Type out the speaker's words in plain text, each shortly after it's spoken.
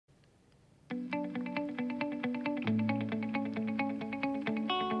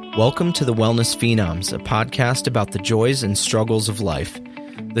Welcome to the Wellness Phenoms, a podcast about the joys and struggles of life.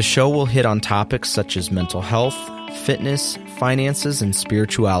 The show will hit on topics such as mental health, fitness, finances, and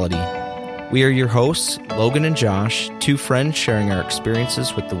spirituality. We are your hosts, Logan and Josh, two friends sharing our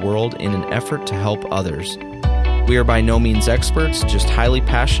experiences with the world in an effort to help others. We are by no means experts, just highly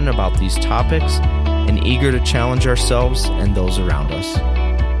passionate about these topics and eager to challenge ourselves and those around us.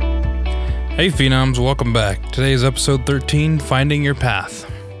 Hey Phenoms, welcome back. Today is episode 13, Finding Your Path.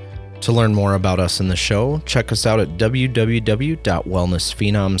 To learn more about us in the show, check us out at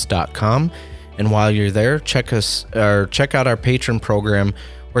www.wellnessphenoms.com. And while you're there, check out our patron program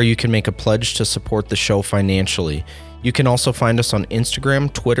where you can make a pledge to support the show financially. You can also find us on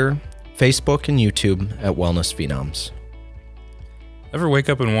Instagram, Twitter, Facebook, and YouTube at Wellness Phenoms. Ever wake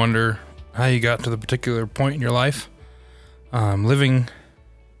up and wonder how you got to the particular point in your life? Living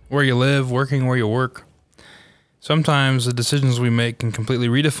where you live, working where you work. Sometimes the decisions we make can completely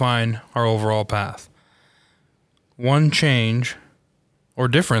redefine our overall path. One change or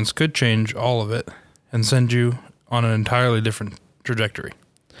difference could change all of it and send you on an entirely different trajectory.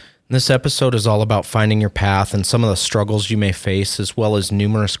 This episode is all about finding your path and some of the struggles you may face, as well as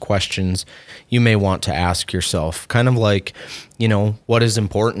numerous questions you may want to ask yourself. Kind of like, what is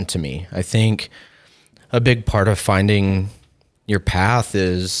important to me? I think a big part of finding your path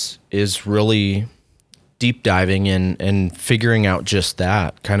is really deep diving and figuring out just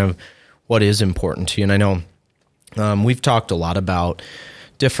that, kind of what is important to you. And I know we've talked a lot about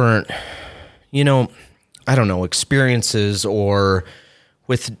different, experiences or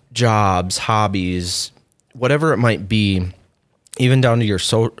with jobs, hobbies, whatever it might be, even down to your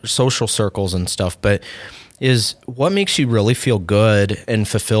social circles and stuff, but is what makes you really feel good and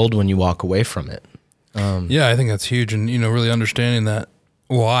fulfilled when you walk away from it. Yeah, I think that's huge. And, really understanding that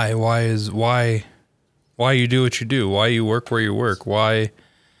why you do what you do, why you work where you work, why,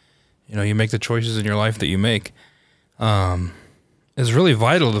 you make the choices in your life that you make, is really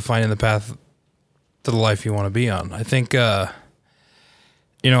vital to finding the path to the life you want to be on. I think, a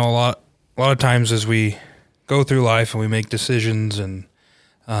lot of times as we go through life and we make decisions and,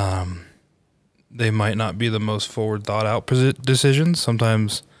 they might not be the most forward thought out decisions.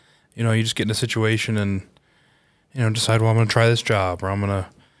 Sometimes, you just get in a situation and, decide, I'm going to try this job, or I'm going to,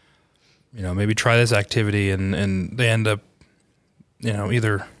 maybe try this activity, and they end up,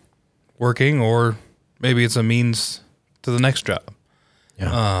 either working or maybe it's a means to the next job.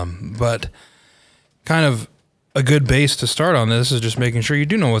 Yeah. But kind of a good base to start on this is just making sure you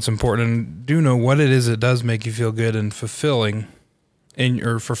do know what's important and do know what it is that does make you feel good and fulfilling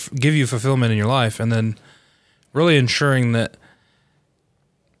give you fulfillment in your life. And then really ensuring that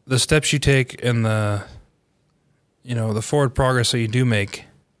the steps you take and the forward progress that you do make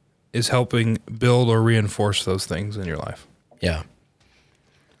is helping build or reinforce those things in your life. Yeah.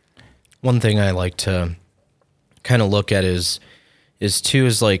 One thing I like to kind of look at is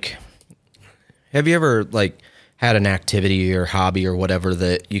like, have you ever had an activity or hobby or whatever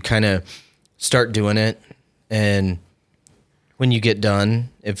that you kind of start doing it, and when you get done,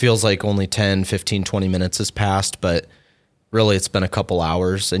 it feels like only 10, 15, 20 minutes has passed, but really it's been a couple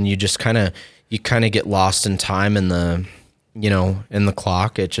hours, and you just kind of get lost in time in the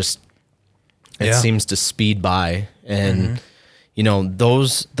clock. It seems to speed by. And,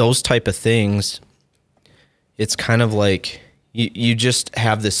 those type of things, it's kind of like you just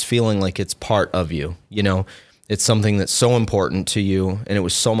have this feeling like it's part of you, it's something that's so important to you, and it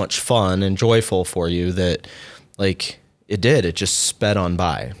was so much fun and joyful for you that it just sped on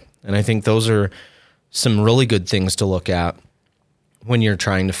by. And I think those are some really good things to look at when you're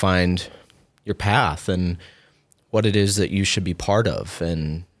trying to find your path and what it is that you should be part of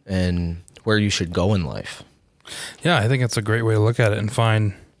and where you should go in life. Yeah, I think that's a great way to look at it and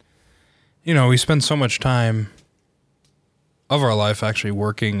find, we spend so much time of our life actually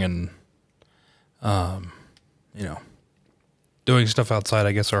working and, doing stuff outside,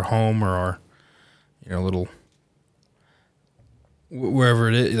 I guess, our home or our, little, wherever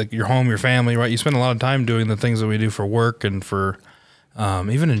it is, like your home, your family, right? You spend a lot of time doing the things that we do for work and for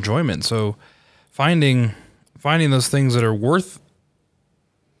even enjoyment. So finding those things that are worth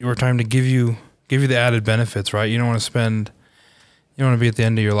your time to give you the added benefits, right? You don't want to be at the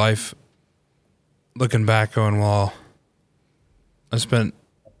end of your life looking back going, well, I spent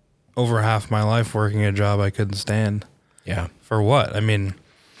over half my life working a job I couldn't stand. Yeah. For what? I mean,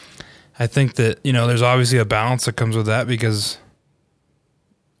 I think that, there's obviously a balance that comes with that, because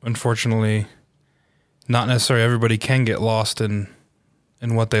unfortunately not necessarily everybody can get lost in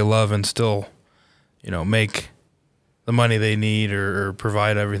what they love and still, make the money they need or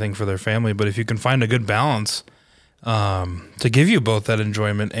provide everything for their family. But if you can find a good balance, to give you both that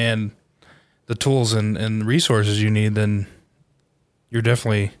enjoyment and the tools and resources you need, then you're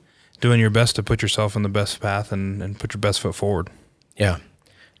definitely doing your best to put yourself in the best path and put your best foot forward. Yeah,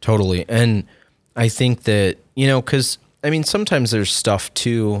 totally. And I think that, because, sometimes there's stuff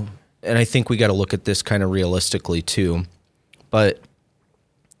too, and I think we got to look at this kind of realistically too, but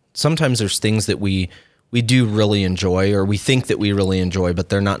sometimes there's things that we do really enjoy, or we think that we really enjoy, but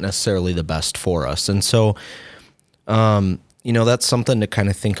they're not necessarily the best for us. And so, that's something to kind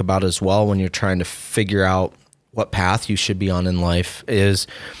of think about as well when you're trying to figure out what path you should be on in life is.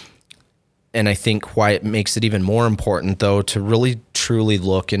 And I think why it makes it even more important, though, to really truly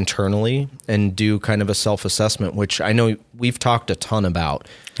look internally and do kind of a self-assessment, which I know we've talked a ton about.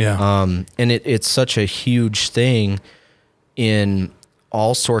 Yeah. And it's such a huge thing in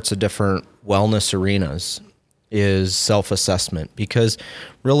all sorts of different wellness arenas is self-assessment, because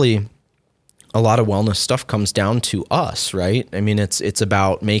really a lot of wellness stuff comes down to us, right? It's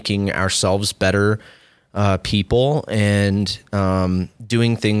about making ourselves better people and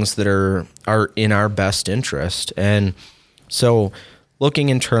doing things that are in our best interest. And so looking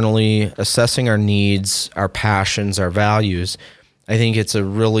internally, assessing our needs, our passions, our values, I think it's a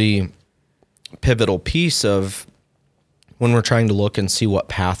really pivotal piece of when we're trying to look and see what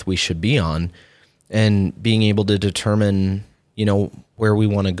path we should be on and being able to determine, where we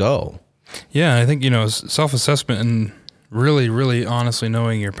want to go. Yeah, I think, self-assessment and really, really honestly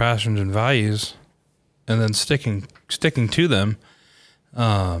knowing your passions and values and then sticking to them,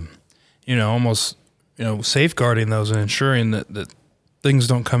 almost, safeguarding those and ensuring that things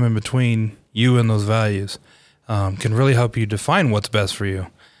don't come in between you and those values, can really help you define what's best for you.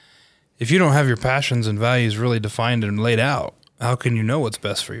 If you don't have your passions and values really defined and laid out, how can you know what's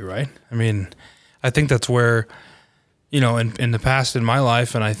best for you, right? I think that's where, in the past in my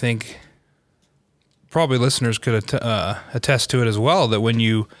life, and I think probably listeners could attest to it as well, that when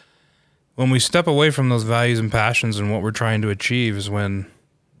we step away from those values and passions and what we're trying to achieve is when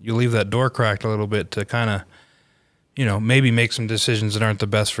you leave that door cracked a little bit to kind of, maybe make some decisions that aren't the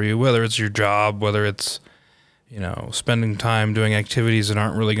best for you, whether it's your job, whether it's, spending time doing activities that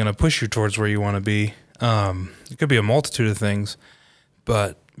aren't really going to push you towards where you want to be. It could be a multitude of things,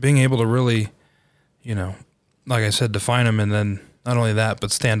 but being able to really, like I said, define them, and then not only that,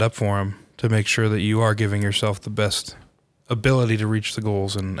 but stand up for them to make sure that you are giving yourself the best ability to reach the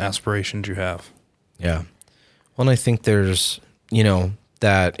goals and aspirations you have. Yeah. Well, and I think there's,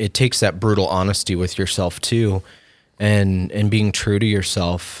 that it takes that brutal honesty with yourself too, and being true to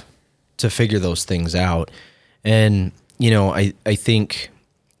yourself to figure those things out. And, I think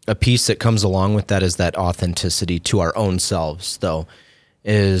a piece that comes along with that is that authenticity to our own selves, though,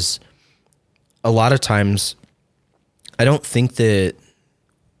 is a lot of times I don't think that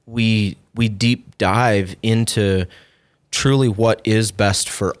we deep dive into truly what is best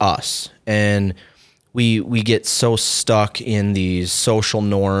for us. And we get so stuck in these social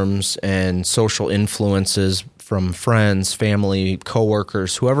norms and social influences from friends, family,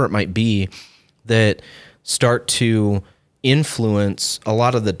 coworkers, whoever it might be, that start to influence a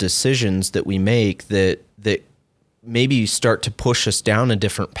lot of the decisions that we make that maybe start to push us down a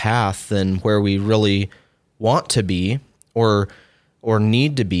different path than where we really want to be or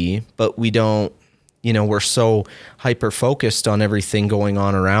need to be, but we don't, we're so hyper focused on everything going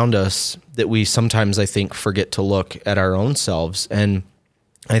on around us that we sometimes, I think, forget to look at our own selves. And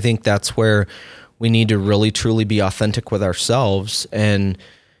I think that's where we need to really truly be authentic with ourselves and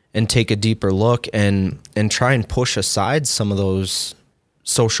take a deeper look and try and push aside some of those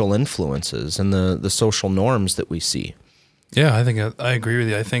social influences and the social norms that we see. Yeah, I think I agree with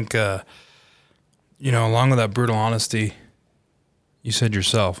you. I think, along with that brutal honesty, you said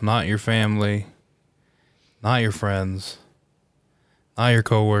yourself, not your family, not your friends, not your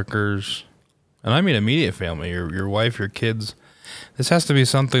coworkers, and I mean immediate family, your wife, your kids. This has to be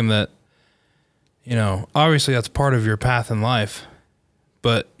something that, obviously that's part of your path in life,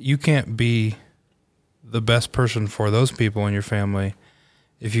 but you can't be the best person for those people in your family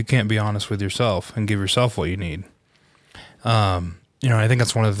if you can't be honest with yourself and give yourself what you need. I think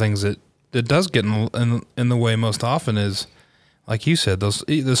that's one of the things that does get in the way most often is, like you said,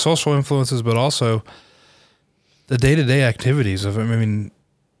 the social influences, but also the day-to-day activities of,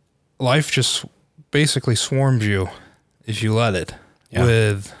 life just basically swarms you if you let it,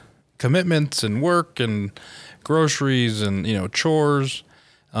 with commitments and work and groceries and, chores,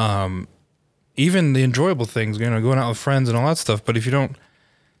 even the enjoyable things, going out with friends and all that stuff. But if you don't,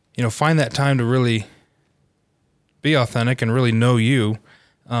 find that time to really be authentic and really know you,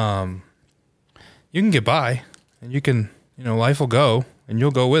 you can get by and you can, life will go and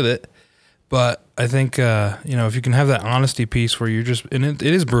you'll go with it. But I think, if you can have that honesty piece where you're just, and it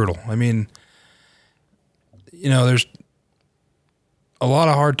is brutal. I mean, there's a lot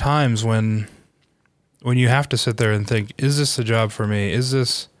of hard times when you have to sit there and think, is this the job for me? Is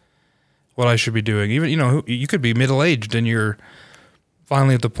this what I should be doing? Even, you could be middle-aged and you're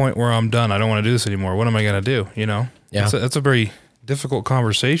finally at the point where I'm done. I don't want to do this anymore. What am I going to do? Yeah. That's a very difficult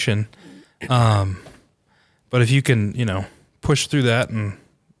conversation. But if you can, push through that and,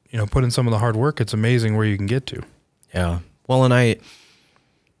 put in some of the hard work, it's amazing where you can get to. Yeah. Well, and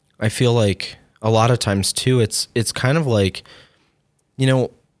I feel like a lot of times too, it's kind of like,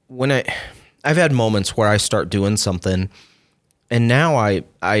 when I've had moments where I start doing something and now I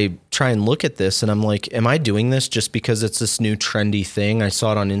try and look at this and I'm like, am I doing this just because it's this new trendy thing? I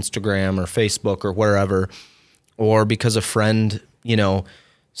saw it on Instagram or Facebook or wherever, or because a friend,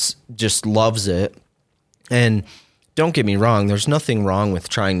 just loves it. And don't get me wrong, there's nothing wrong with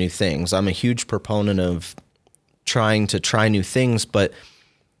trying new things. I'm a huge proponent of trying to try new things, but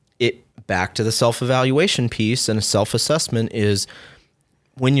back to the self-evaluation piece and a self-assessment is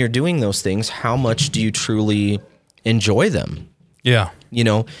when you're doing those things, how much do you truly enjoy them? Yeah.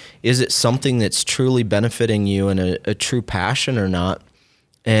 Is it something that's truly benefiting you and a true passion or not?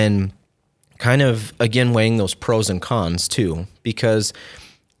 And kind of, again, weighing those pros and cons too, because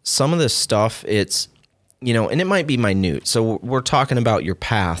some of this stuff, it's, and it might be minute. So we're talking about your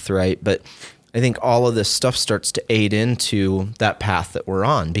path, right? But I think all of this stuff starts to aid into that path that we're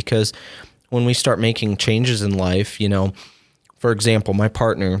on, because when we start making changes in life, for example, my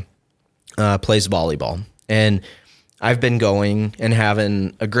partner plays volleyball, and I've been going and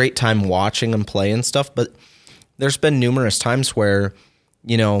having a great time watching him play and stuff, but there's been numerous times where,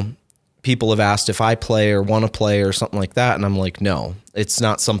 people have asked if I play or want to play or something like that, and I'm like, no, it's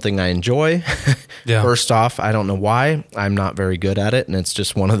not something I enjoy. Yeah. First off, I don't know why. I'm not very good at it, and it's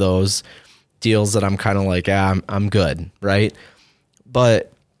just one of those deals that I'm kind of like, I'm good, right?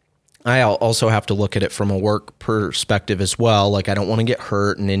 But I also have to look at it from a work perspective as well. Like, I don't want to get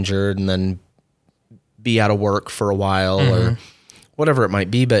hurt and injured and then be out of work for a while or whatever it might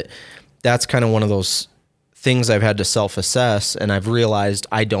be. But that's kind of one of those things I've had to self-assess, and I've realized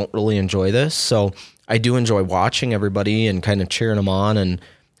I don't really enjoy this. So I do enjoy watching everybody and kind of cheering them on and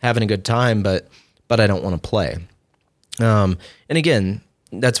having a good time, but I don't want to play. And again,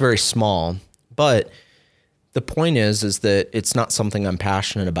 that's very small, but the point is that it's not something I'm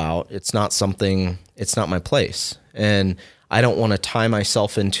passionate about. It's not my place. And I don't want to tie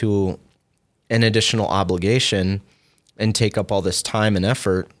myself into an additional obligation and take up all this time and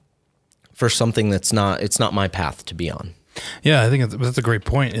effort for something it's not my path to be on. Yeah, I think that's a great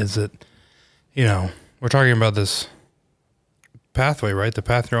point, is that, we're talking about this pathway, right? The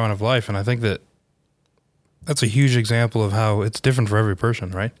path you're on of life. And I think that's a huge example of how it's different for every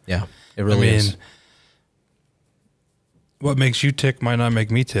person, right? Yeah, it really is. What makes you tick might not make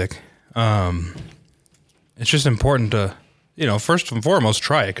me tick. It's just important to, first and foremost,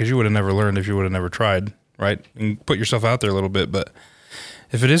 try it, because you would have never learned if you would have never tried, right? And put yourself out there a little bit. But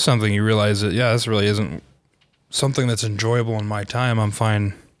if it is something you realize that, this really isn't something that's enjoyable in my time, I'm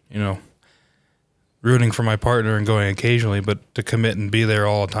fine, rooting for my partner and going occasionally, but to commit and be there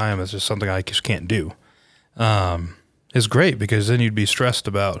all the time is just something I just can't do. Is great, because then you'd be stressed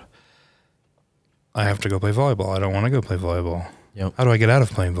about, I have to go play volleyball. I don't want to go play volleyball. Yep. How do I get out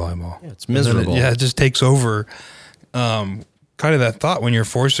of playing volleyball? Yeah, it's miserable. It just takes over kind of that thought when you're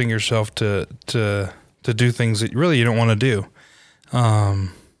forcing yourself to do things that really you don't want to do,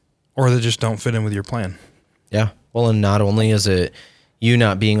 or that just don't fit in with your plan. Yeah. Well, and not only is it you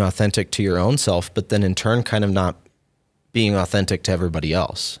not being authentic to your own self, but then in turn kind of not being authentic to everybody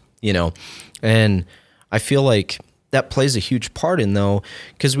else, And I feel like that plays a huge part in, though,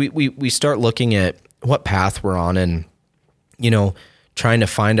 because we start looking at what path we're on and, trying to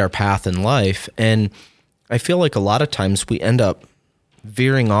find our path in life. And I feel like a lot of times we end up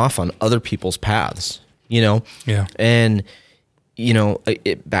veering off on other people's paths, Yeah. And,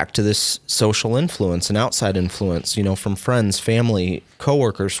 back to this social influence and outside influence, from friends, family,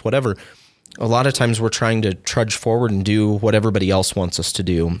 coworkers, whatever. A lot of times we're trying to trudge forward and do what everybody else wants us to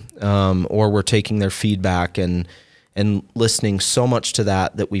do, or we're taking their feedback and listening so much to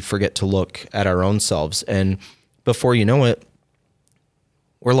that we forget to look at our own selves. And before you know it,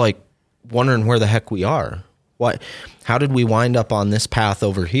 we're like wondering where the heck we are. How did we wind up on this path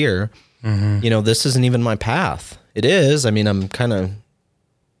over here? Mm-hmm. This isn't even my path. It is. I mean, I'm kind of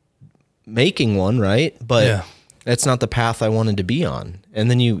making one, right? But that's not the path I wanted to be on. And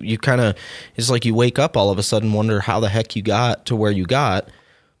then you kind of, it's like you wake up all of a sudden, wonder how the heck you got to where you got.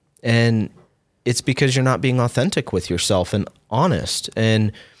 And it's because you're not being authentic with yourself and honest.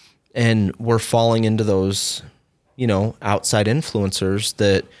 And And we're falling into those, outside influencers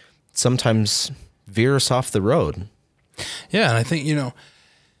that sometimes veer us off the road. Yeah. And I think,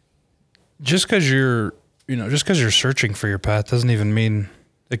 just because you're searching for your path doesn't even mean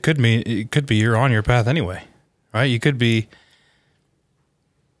it could be you're on your path anyway, right? You could be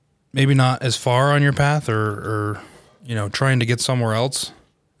maybe not as far on your path or trying to get somewhere else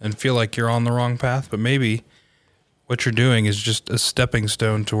and feel like you're on the wrong path, but maybe what you're doing is just a stepping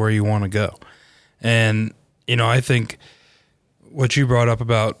stone to where you want to go. And, I think what you brought up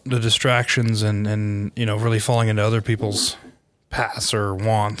about the distractions and really falling into other people's paths or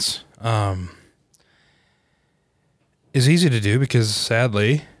wants, is easy to do because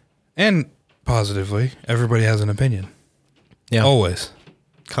sadly and positively, everybody has an opinion. Yeah. Always.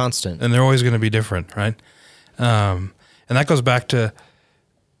 Constant. And they're always going to be different, right? And that goes back to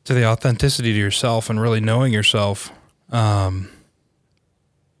the authenticity to yourself and really knowing yourself, and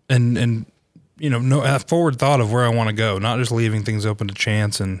a forward thought of where I want to go, not just leaving things open to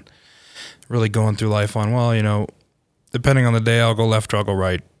chance and really going through life on, depending on the day, I'll go left or I'll go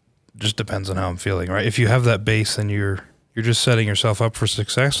right. Just depends on how I'm feeling, right? If you have that base, then you're just setting yourself up for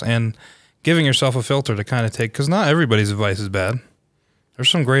success and giving yourself a filter to kind of take, because not everybody's advice is bad. There's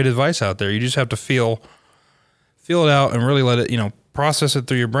some great advice out there. You just have to feel it out and really let it, process it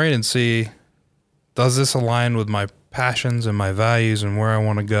through your brain and see, does this align with my passions and my values and where I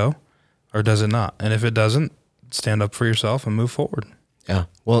want to go, or does it not? And if it doesn't, stand up for yourself and move forward. Yeah.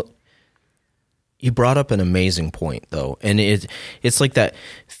 Well, you brought up an amazing point though. And it's like that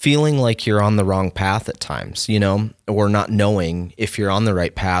feeling like you're on the wrong path at times, or not knowing if you're on the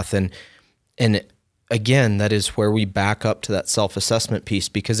right path. And again, that is where we back up to that self-assessment piece,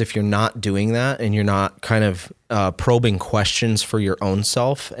 because if you're not doing that and you're not kind of probing questions for your own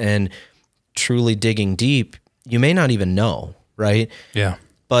self and truly digging deep, you may not even know, right? Yeah.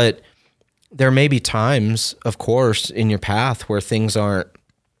 But there may be times, of course, in your path where things aren't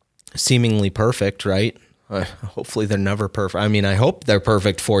seemingly perfect, right? Hopefully they're never perfect. I mean, I hope they're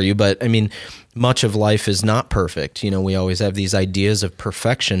perfect for you, but I mean, much of life is not perfect. We always have these ideas of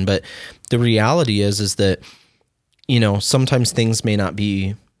perfection, but the reality is that, sometimes things may not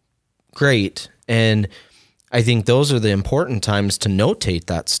be great. And I think those are the important times to notate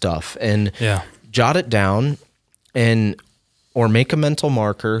that stuff and jot it down or make a mental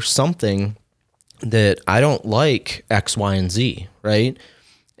marker, something that I don't like X, Y, and Z, right?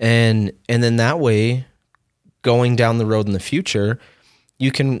 And then that way, going down the road in the future,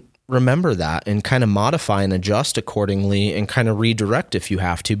 you can remember that and kind of modify and adjust accordingly and kind of redirect if you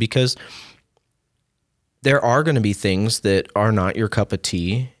have to, because there are going to be things that are not your cup of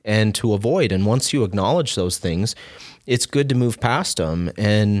tea and to avoid. And once you acknowledge those things, it's good to move past them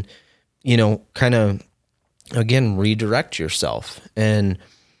and, kind of, again, redirect yourself. And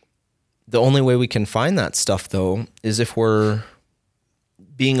the only way we can find that stuff, though, is if we're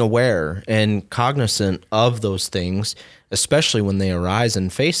being aware and cognizant of those things, especially when they arise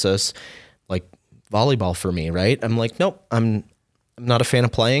and face us, like volleyball for me, right? I'm like, nope, I'm not a fan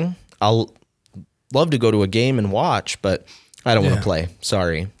of playing. I'll love to go to a game and watch, but I don't want to play.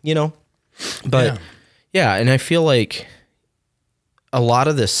 Sorry, But yeah, and I feel like a lot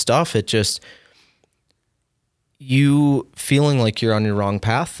of this stuff, it just, you feeling like you're on your wrong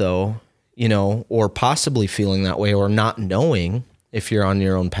path though, or possibly feeling that way or not knowing if you're on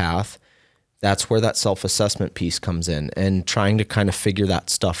your own path, that's where that self-assessment piece comes in and trying to kind of figure that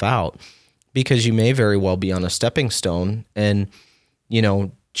stuff out, because you may very well be on a stepping stone and,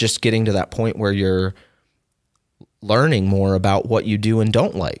 just getting to that point where you're learning more about what you do and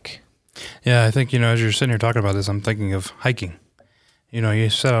don't like. Yeah, I think, as you're sitting here talking about this, I'm thinking of hiking. You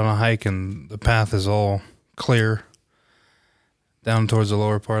set on a hike and the path is all clear down towards the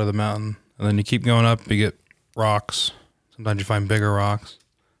lower part of the mountain. And then you keep going up, you get rocks. Sometimes you find bigger rocks.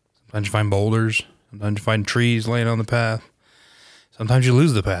 Sometimes you find boulders. Sometimes you find trees laying on the path. Sometimes you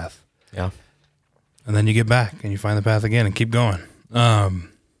lose the path. Yeah. And then you get back and you find the path again and keep going.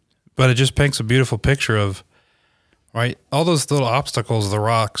 But it just paints a beautiful picture of, right, all those little obstacles, the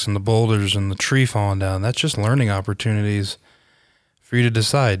rocks and the boulders and the tree falling down, that's just learning opportunities for you to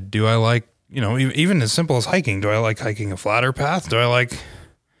decide, do I like, even as simple as hiking, do I like hiking a flatter path? Do I like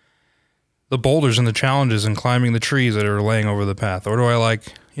the boulders and the challenges and climbing the trees that are laying over the path? Or do I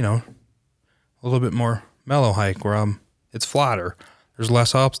like, a little bit more mellow hike where it's flatter, there's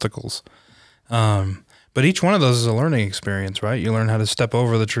less obstacles. But each one of those is a learning experience, right? You learn how to step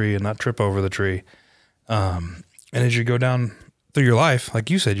over the tree and not trip over the tree. And as you go down through your life, like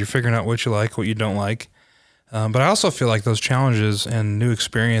you said, you're figuring out what you like, what you don't like. But I also feel like those challenges and new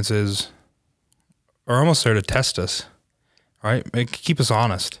experiences are almost there to test us, right? Keep us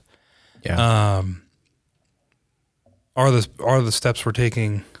honest. Yeah. Are the steps we're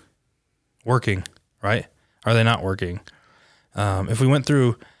taking working, right? Are they not working? If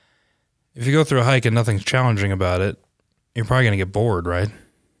you go through a hike and nothing's challenging about it, you're probably going to get bored, right?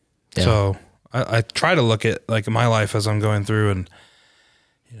 Yeah. So I try to look at like my life as I'm going through, and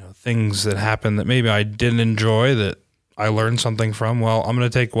things that happen that maybe I didn't enjoy that I learned something from. Well, I'm going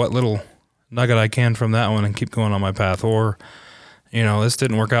to take what little nugget I can from that one and keep going on my path. Or, this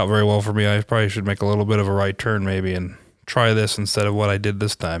didn't work out very well for me. I probably should make a little bit of a right turn maybe and try this instead of what I did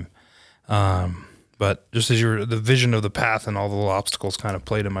this time. But just as the vision of the path and all the little obstacles kind of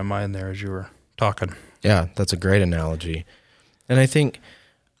played in my mind there as you were talking. Yeah, that's a great analogy. And I think,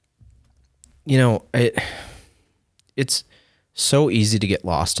 it's so easy to get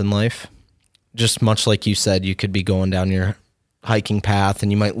lost in life. Just much like you said, you could be going down your hiking path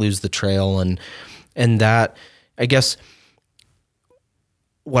and you might lose the trail. And that, I guess,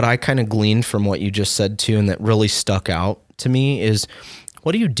 what I kind of gleaned from what you just said too, and that really stuck out to me is,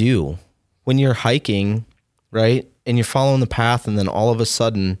 what do you do when you're hiking, right? And you're following the path and then all of a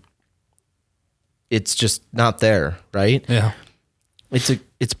sudden it's just not there, right? Yeah.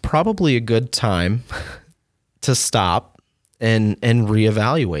 It's probably a good time to stop and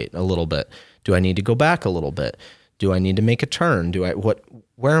reevaluate a little bit. Do I need to go back a little bit? Do I need to make a turn?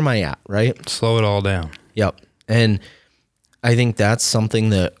 Where am I at, right? Slow it all down. Yep. And I think that's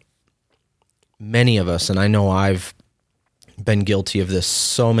something that many of us, and I know I've been guilty of this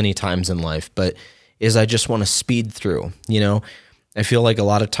so many times in life, but is I just want to speed through, I feel like a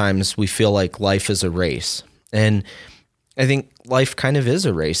lot of times we feel like life is a race. And I think life kind of is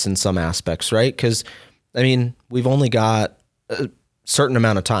a race in some aspects, right? Because, we've only got a certain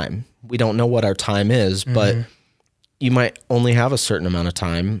amount of time. We don't know what our time is, but you might only have a certain amount of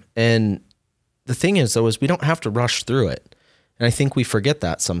time. And the thing is, though, is we don't have to rush through it. And I think we forget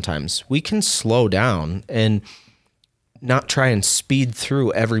that sometimes. We can slow down and not try and speed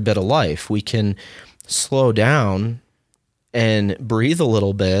through every bit of life. We can slow down and breathe a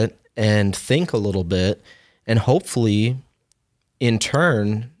little bit and think a little bit, and hopefully in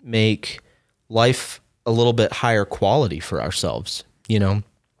turn make life a little bit higher quality for ourselves,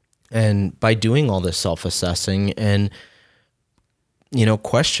 and by doing all this self-assessing and,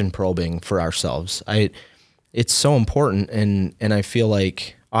 question probing for ourselves. It's so important. And I feel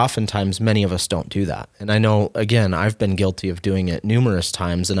like oftentimes many of us don't do that. And I know, again, I've been guilty of doing it numerous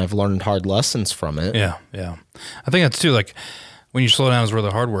times and I've learned hard lessons from it. Yeah. Yeah. I think that's too, like when you slow down is where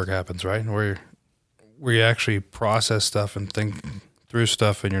the hard work happens, right? Where you actually process stuff and think through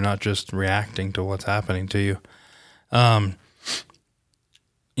stuff and you're not just reacting to what's happening to you. A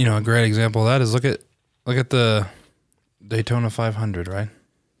great example of that is look at the Daytona 500, right?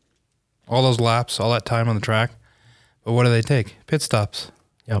 All those laps, all that time on the track. But what do they take? Pit stops.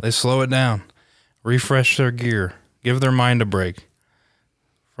 Yep. They slow it down, refresh their gear, give their mind a break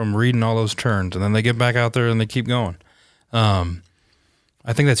from reading all those turns, and then they get back out there and they keep going.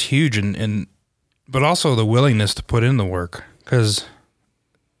 I think that's huge, but also the willingness to put in the work, because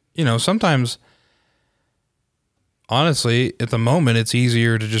sometimes, honestly, at the moment, it's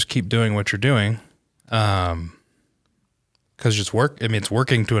easier to just keep doing what you're doing, because it's work. It's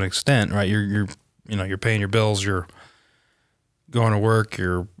working to an extent, right? You're paying your bills, you're going to work,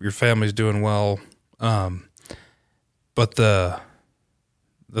 your family's doing well, but the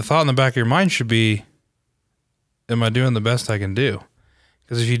thought in the back of your mind should be, am I doing the best I can do?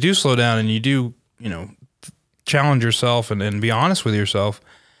 Because if you do slow down and you do, challenge yourself and be honest with yourself,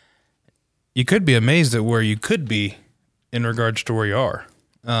 you could be amazed at where you could be in regards to where you are.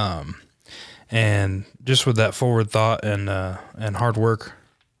 And just with that forward thought and hard work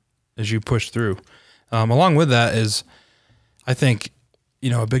as you push through. Along with that is, I think,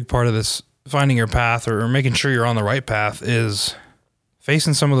 a big part of this finding your path or making sure you're on the right path is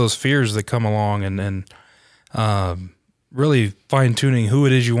facing some of those fears that come along and really fine-tuning who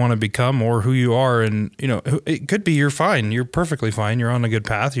it is you want to become or who you are. And, it could be you're fine. You're perfectly fine. You're on a good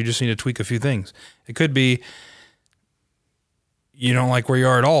path. You just need to tweak a few things. It could be you don't like where you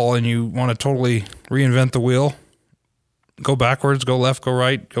are at all and you want to totally reinvent the wheel, go backwards, go left, go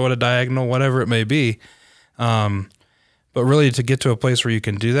right, go at a diagonal, whatever it may be. But really to get to a place where you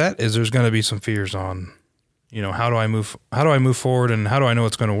can do that is there's going to be some fears on, how do I move forward and how do I know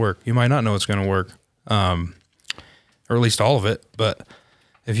it's going to work? You might not know it's going to work. Or at least all of it. But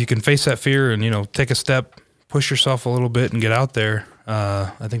if you can face that fear and, take a step, push yourself a little bit and get out there,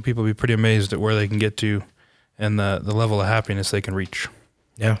 I think people will be pretty amazed at where they can get to and the level of happiness they can reach.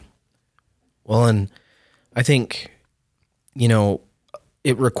 Yeah. Well, and I think,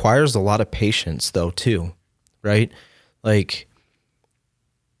 it requires a lot of patience though, too, right? Like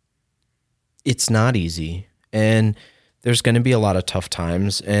it's not easy, and there's going to be a lot of tough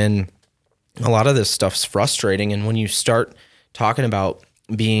times, and a lot of this stuff's frustrating. And when you start talking about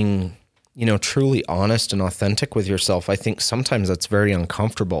being, truly honest and authentic with yourself, I think sometimes that's very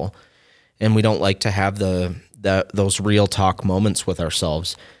uncomfortable, and we don't like to have those real talk moments with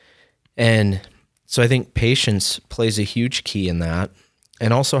ourselves. And so I think patience plays a huge key in that,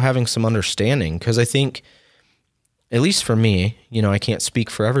 and also having some understanding, because I think, at least for me, I can't speak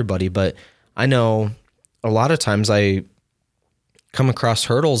for everybody, but I know a lot of times I come across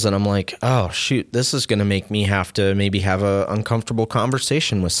hurdles and I'm like, oh shoot, this is going to make me have to maybe have a uncomfortable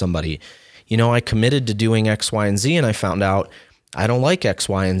conversation with somebody. I committed to doing X, Y, and Z, and I found out I don't like X,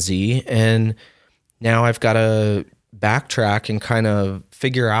 Y, and Z. And now I've got to backtrack and kind of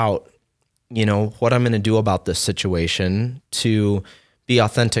figure out, what I'm going to do about this situation to be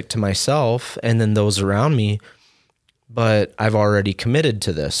authentic to myself and then those around me. But I've already committed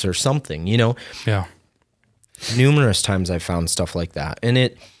to this or something, Yeah. Numerous times I've found stuff like that. And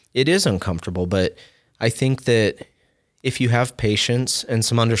it is uncomfortable, but I think that if you have patience and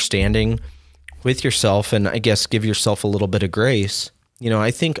some understanding with yourself, and I guess give yourself a little bit of grace,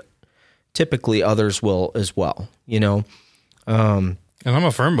 I think typically others will as well, And I'm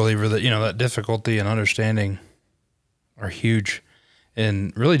a firm believer that, that difficulty and understanding are huge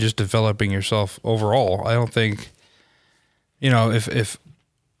in really just developing yourself overall. I don't think, if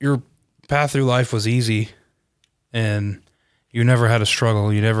your path through life was easy and you never had a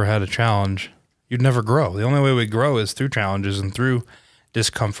struggle, you never had a challenge, you'd never grow. The only way we grow is through challenges and through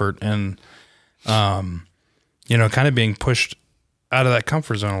discomfort and, kind of being pushed out of that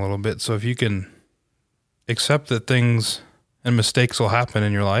comfort zone a little bit. So if you can accept that things and mistakes will happen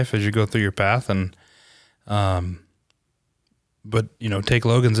in your life as you go through your path, and, but take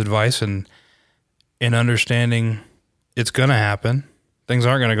Logan's advice and in understanding it's going to happen. Things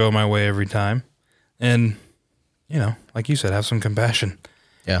aren't going to go my way every time. And, like you said, have some compassion.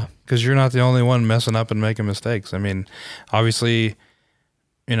 Yeah. Because you're not the only one messing up and making mistakes. I mean, obviously,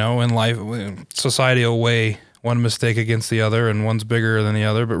 in life, society will weigh one mistake against the other, and one's bigger than the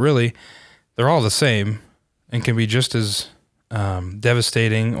other, but really they're all the same and can be just as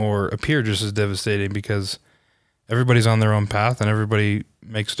devastating or appear just as devastating, because everybody's on their own path and everybody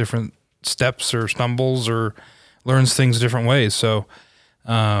makes different steps or stumbles or learns things different ways. So,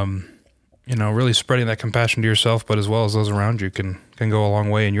 really spreading that compassion to yourself, but as well as those around you can go a long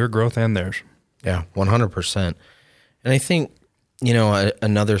way in your growth and theirs. Yeah, 100%. And I think,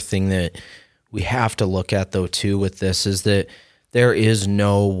 another thing that we have to look at though too with this is that there is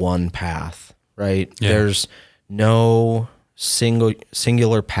no one path, right? Yeah. There's no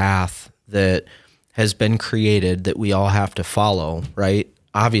singular path that has been created that we all have to follow, right?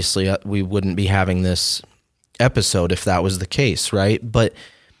 Obviously, we wouldn't be having this episode if that was the case, right? But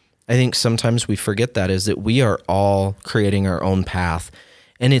I think sometimes we forget that is that we are all creating our own path,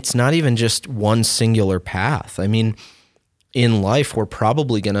 and it's not even just one singular path. I mean, in life, we're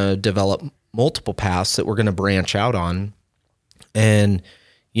probably going to develop multiple paths that we're going to branch out on. And,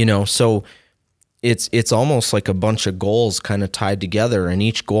 so it's almost like a bunch of goals kind of tied together, and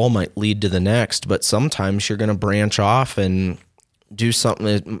each goal might lead to the next, but sometimes you're going to branch off and do something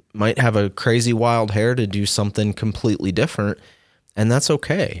that might have a crazy wild hair to do something completely different. And that's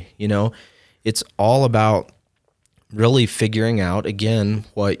okay. It's all about really figuring out, again,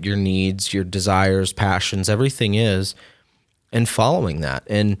 what your needs, your desires, passions, everything is, and following that.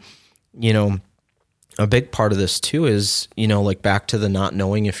 And, a big part of this too is, like back to the not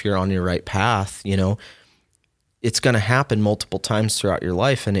knowing if you're on your right path, it's going to happen multiple times throughout your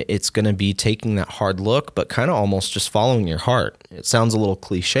life, and it's going to be taking that hard look, but kind of almost just following your heart. It sounds a little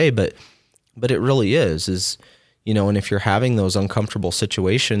cliche, but it really is, and if you're having those uncomfortable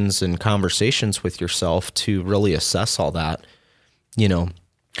situations and conversations with yourself to really assess all that,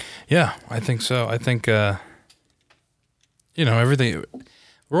 Yeah, I think so. I think, everything,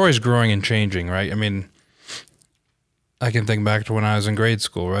 we're always growing and changing, right? I mean, I can think back to when I was in grade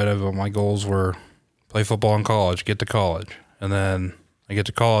school, right? My goals were play football in college, get to college. And then I get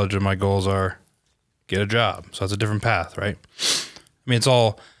to college and my goals are get a job. So that's a different path, right? I mean, it's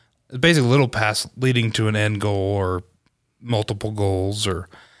basically little paths leading to an end goal or multiple goals, or,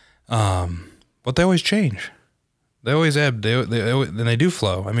 but they always change. They always ebb. They do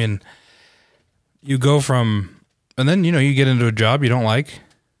flow. I mean, you go from, and then, you get into a job you don't like.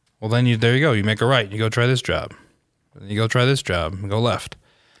 Well, then there you go. You make a right. You go try this job. And you go try this job and go left.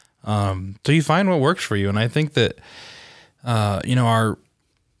 So you find what works for you. And I think that, our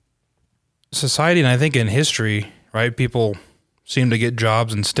society, and I think in history, right, people seem to get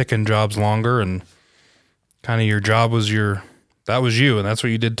jobs and stick in jobs longer, and kind of your job was your that was you, and that's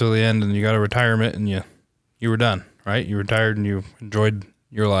what you did till the end, and you got a retirement, and you were done, right? You retired and you enjoyed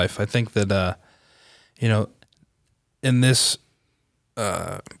your life. I think that, in this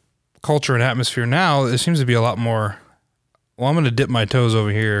culture and atmosphere now, there seems to be a lot more, well, I'm going to dip my toes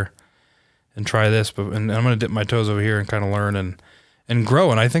over here and try this, and I'm going to dip my toes over here and kind of learn and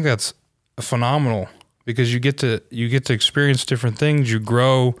grow. And I think that's phenomenal because you get to experience different things. You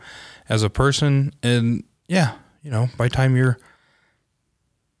grow as a person, and by the time you're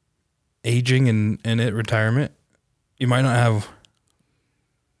aging and at retirement, you might not have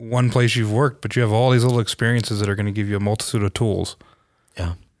one place you've worked, but you have all these little experiences that are going to give you a multitude of tools.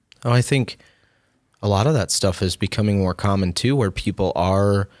 Yeah. Oh, I think a lot of that stuff is becoming more common too, where people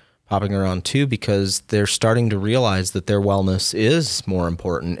are popping around too, because they're starting to realize that their wellness is more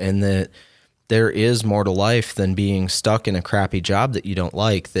important and that there is more to life than being stuck in a crappy job that you don't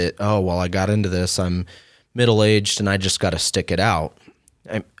like. That, oh, well, I got into this, I'm middle-aged and I just got to stick it out.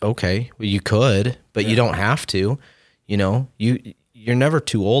 Okay, well, you could, but you don't have to. You're never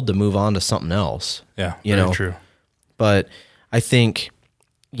too old to move on to something else. Yeah, very true. But I think,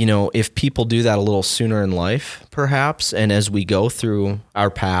 if people do that a little sooner in life, perhaps, and as we go through our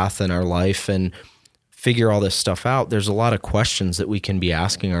path and our life and figure all this stuff out, there's a lot of questions that we can be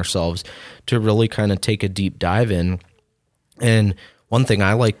asking ourselves to really kind of take a deep dive in. And one thing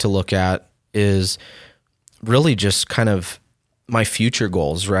I like to look at is really just kind of my future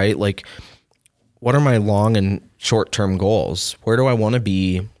goals, right? Like, what are my long and short-term goals? Where do I want to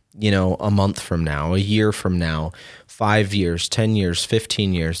be, a month from now, a year from now, 5 years, 10 years,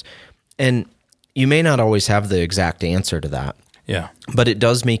 15 years? And you may not always have the exact answer to that. Yeah. But it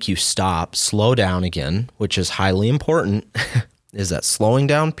does make you stop, slow down again, which is highly important, is that slowing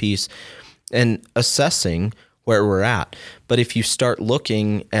down piece and assessing where we're at. But if you start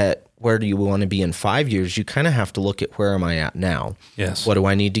looking at where do you want to be in 5 years, you kind of have to look at where am I at now? Yes. What do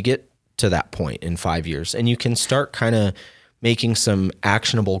I need to get to that point in 5 years? And you can start kind of making some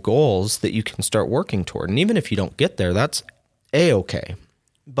actionable goals that you can start working toward. And even if you don't get there, that's A-okay.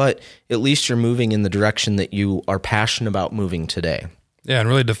 But at least you're moving in the direction that you are passionate about moving today. Yeah, and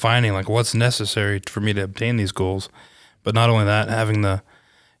really defining like what's necessary for me to obtain these goals. But not only that, having the,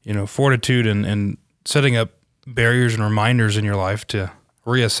 fortitude and setting up barriers and reminders in your life to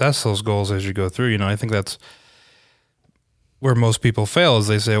reassess those goals as you go through. I think that's where most people fail is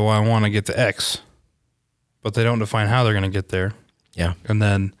they say, well, I want to get to X, but they don't define how they're going to get there. Yeah. And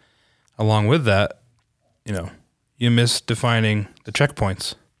then along with that, you miss defining the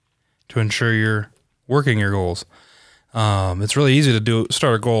checkpoints to ensure you're working your goals. It's really easy to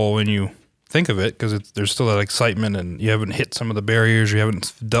start a goal when you think of it because there's still that excitement and you haven't hit some of the barriers, you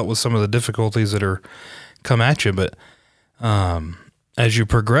haven't dealt with some of the difficulties that are come at you. But as you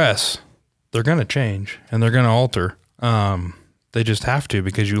progress, they're going to change and they're going to alter. They just have to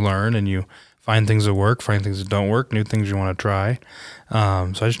because you learn and you find things that work, find things that don't work, new things you want to try. So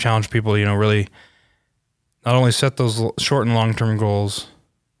I just challenge people, really not only set those short and long-term goals,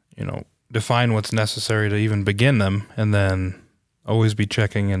 define what's necessary to even begin them, and then always be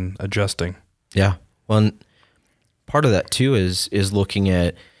checking and adjusting. Yeah. Well, part of that too is looking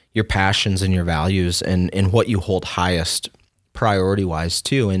at your passions and your values and what you hold highest priority-wise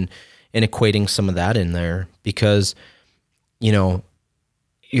too, and equating some of that in there because,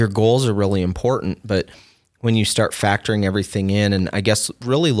 your goals are really important, but when you start factoring everything in, and I guess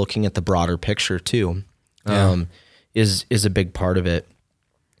really looking at the broader picture too, is a big part of it.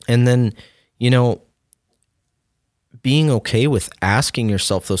 And then, being okay with asking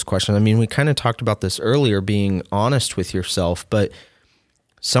yourself those questions. I mean, we kind of talked about this earlier, being honest with yourself, but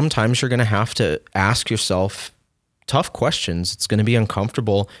sometimes you're going to have to ask yourself tough questions. It's going to be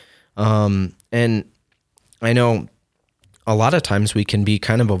uncomfortable. And I know a lot of times we can be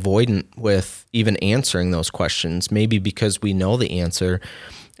kind of avoidant with even answering those questions, maybe because we know the answer.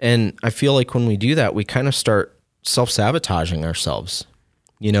 And I feel like when we do that, we kind of start self-sabotaging ourselves,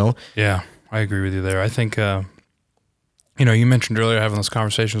 Yeah, I agree with you there. I think, you mentioned earlier having those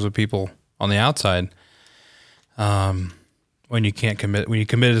conversations with people on the outside when you can't commit, when you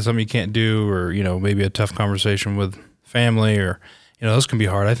committed to something you can't do, or, maybe a tough conversation with family or, those can be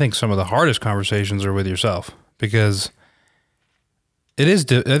hard. I think some of the hardest conversations are with yourself because it is,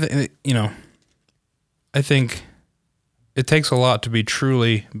 I think it takes a lot to be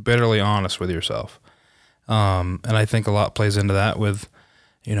truly, bitterly honest with yourself. And I think a lot plays into that with,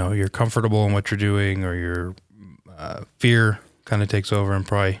 you're comfortable in what you're doing or your fear kind of takes over and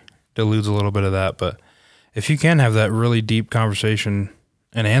probably dilutes a little bit of that. But if you can have that really deep conversation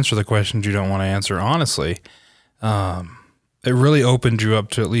and answer the questions you don't want to answer honestly, it really opens you up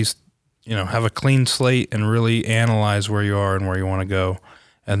to at least, have a clean slate and really analyze where you are and where you want to go,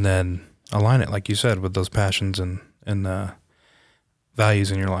 and then align it, like you said, with those passions and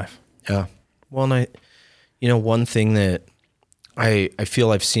values in your life. Yeah. Well, and one thing that I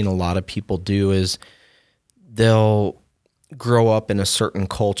feel I've seen a lot of people do is they'll grow up in a certain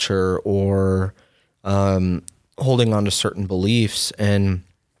culture or holding on to certain beliefs, and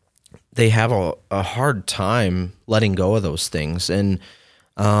they have a hard time letting go of those things. And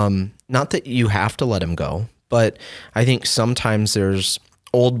not that you have to let them go, but I think sometimes there's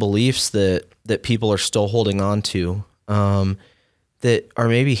old beliefs that people are still holding on to that are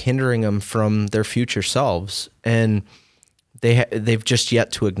maybe hindering them from their future selves, and they've just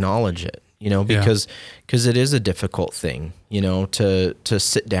yet to acknowledge it, because it is a difficult thing, to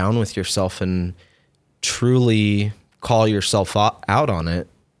sit down with yourself and truly call yourself out on it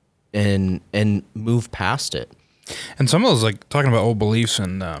and move past it. And some of those, like talking about old beliefs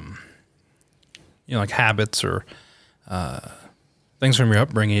and like habits or things from your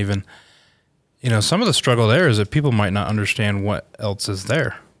upbringing, even. Some of the struggle there is that people might not understand what else is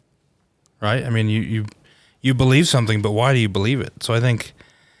there, right? I mean, you believe something, but why do you believe it? So I think,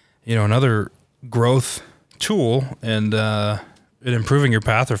 another growth tool and in improving your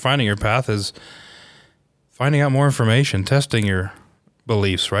path or finding your path is finding out more information, testing your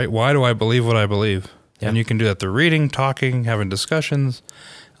beliefs, right? Why do I believe what I believe? Yeah. And you can do that through reading, talking, having discussions,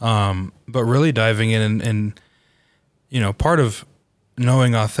 but really diving in and part of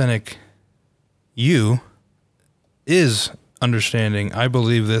knowing authentic you is understanding, I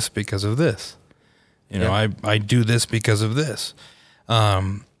believe this because of this. I do this because of this.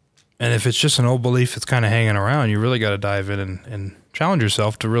 And if it's just an old belief that's kind of hanging around, you really got to dive in and challenge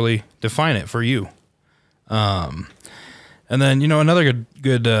yourself to really define it for you. And then, another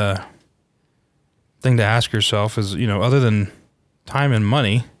good thing to ask yourself is, other than time and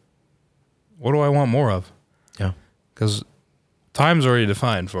money, what do I want more of? Yeah. Because time's already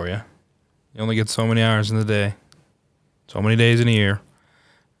defined for you. You only get so many hours in the day, so many days in a year,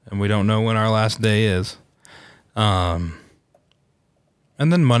 and we don't know when our last day is. And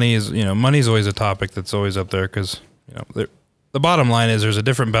then money is, money's always a topic that's always up there because, the bottom line is there's a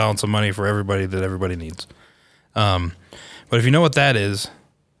different balance of money for everybody that everybody needs. But if you know what that is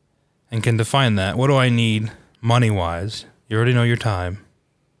and can define that, what do I need money-wise? You already know your time.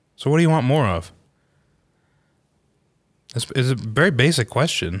 So what do you want more of? It's a very basic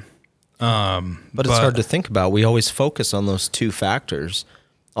question. But it's hard to think about. We always focus on those two factors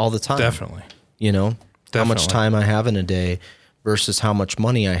all the time. Definitely. How much time I have in a day versus how much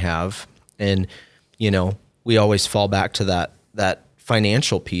money I have. And, we always fall back to that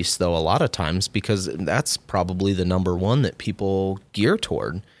financial piece, though, a lot of times, because that's probably the number one that people gear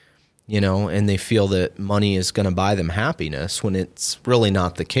toward, and they feel that money is going to buy them happiness when it's really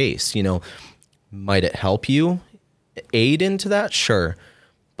not the case. Might it help you aid into that? Sure.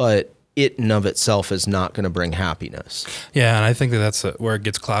 But it in of itself is not going to bring happiness. Yeah, and I think that's where it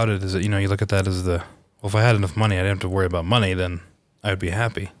gets clouded is that, you look at that as if I had enough money, I didn't have to worry about money, then I would be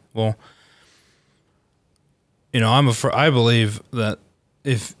happy. Well, I believe that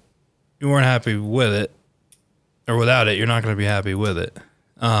if you weren't happy with it or without it, you're not going to be happy with it.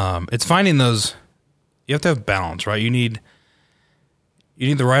 It's finding those, you have to have balance, right? You need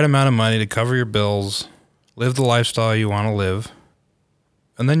the right amount of money to cover your bills, live the lifestyle you want to live,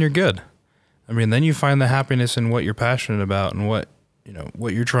 and then you're good. I mean, then you find the happiness in what you're passionate about and what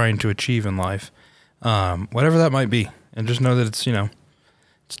you're trying to achieve in life, whatever that might be. And just know that it's,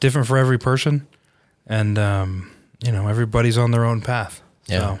 it's different for every person, and, everybody's on their own path.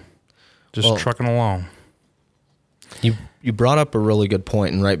 Yeah. So just trucking along. You brought up a really good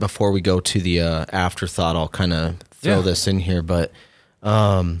point, and right before we go to the afterthought, I'll kind of throw this in here, but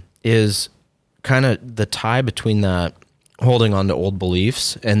is kind of the tie between that holding on to old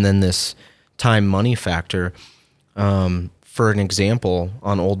beliefs and then this time money factor. For an example,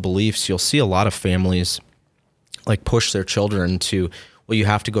 on old beliefs, you'll see a lot of families like push their children to, well, you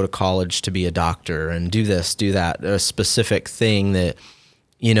have to go to college to be a doctor and do this, do that, a specific thing that,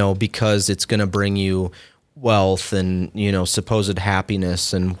 because it's going to bring you wealth and, supposed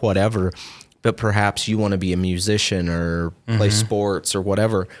happiness and whatever, but perhaps you want to be a musician or play sports or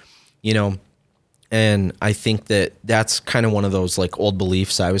whatever, and I think that that's kind of one of those like old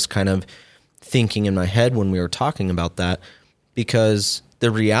beliefs I was kind of thinking in my head when we were talking about that, because the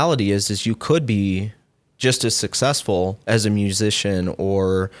reality is you could be just as successful as a musician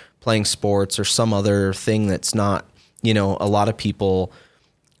or playing sports or some other thing that's not, a lot of people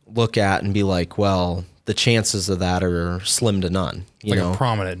look at and be like, well, the chances of that are slim to none. Like a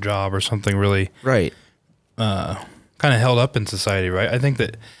prominent job or something really right. Kind of held up in society, right? I think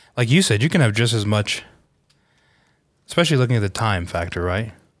that like you said, you can have just as much, especially looking at the time factor,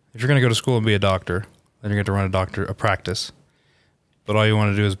 right? If you're going to go to school and be a doctor, then you're going to run a practice, but all you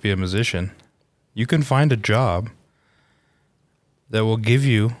want to do is be a musician, you can find a job that will give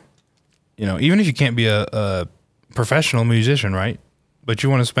you, even if you can't be a professional musician, right? But you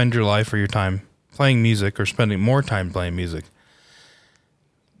want to spend your life or your time playing music or spending more time playing music.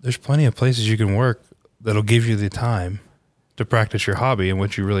 There's plenty of places you can work that'll give you the time to practice your hobby and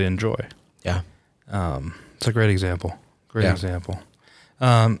what you really enjoy. Yeah. It's a great example. Example.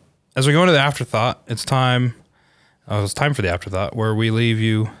 As we go into the afterthought, it's time for the afterthought, where we leave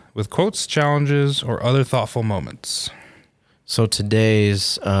you with quotes, challenges, or other thoughtful moments. So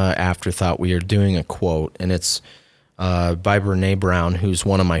today's afterthought, we are doing a quote, and it's by Brené Brown, who's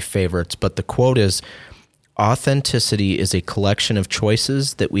one of my favorites. But the quote is, "Authenticity is a collection of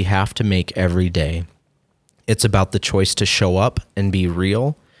choices that we have to make every day. It's about the choice to show up and be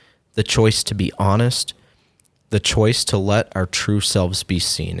real, the choice to be honest, the choice to let our true selves be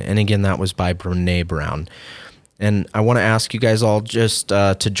seen." And again, that was by Brené Brown. And I want to ask you guys all just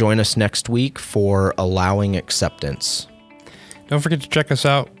to join us next week for Allowing Acceptance. Don't forget to check us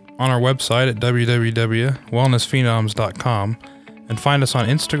out on our website at www.wellnessphenoms.com and find us on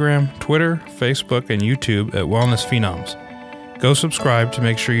Instagram, Twitter, Facebook, and YouTube at Wellness Phenoms. Go subscribe to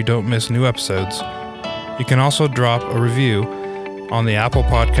make sure you don't miss new episodes. You can also drop a review on the Apple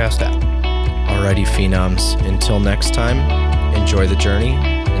Podcast app. Alrighty, Phenoms. Until next time, enjoy the journey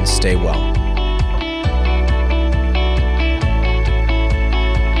and stay well.